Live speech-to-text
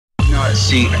not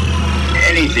seeing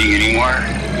anything anymore.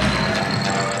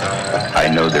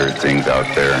 I know there are things out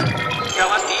there.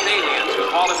 Celestine aliens who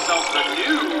call themselves the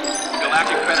New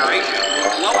Galactic Federation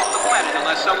will blow up the planet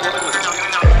unless some woman with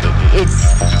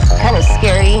It's kind of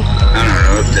scary. I don't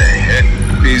know what the heck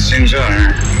these things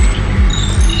are.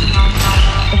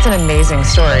 It's an amazing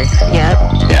story. Yep.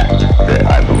 Yeah, that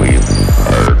I believe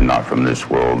are not from this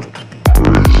world.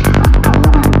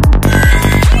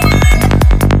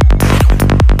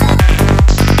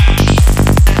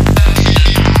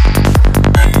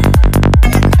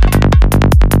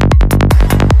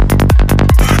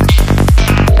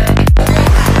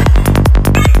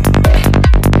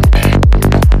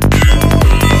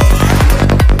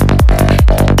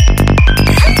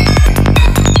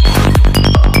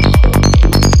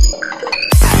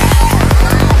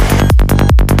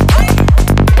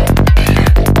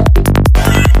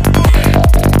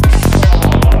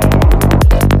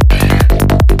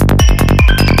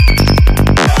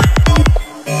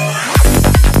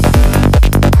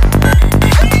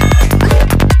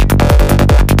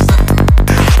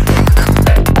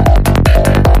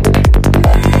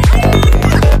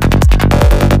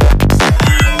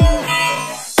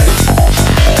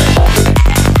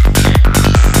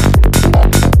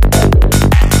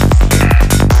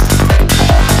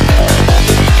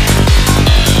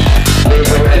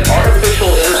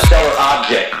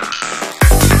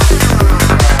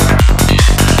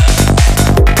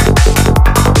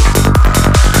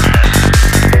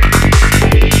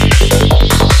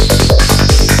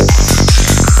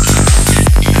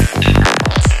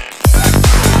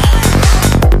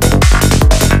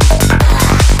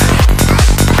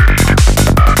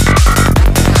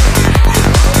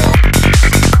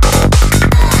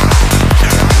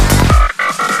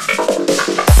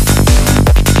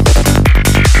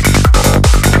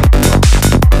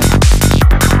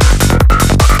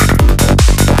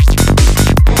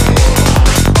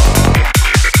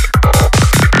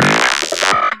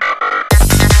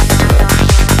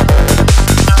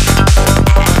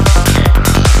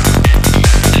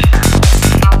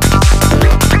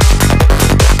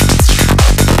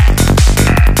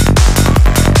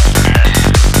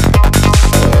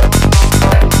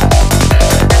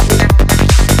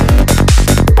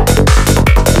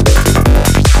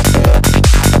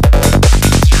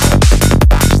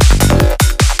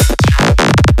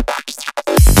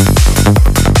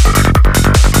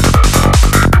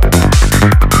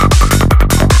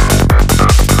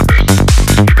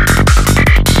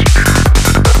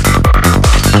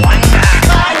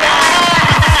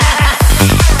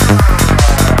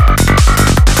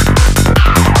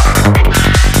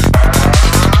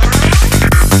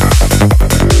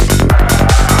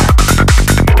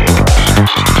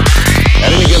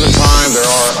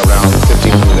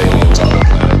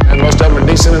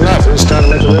 Decent enough. He's trying to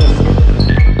make a living.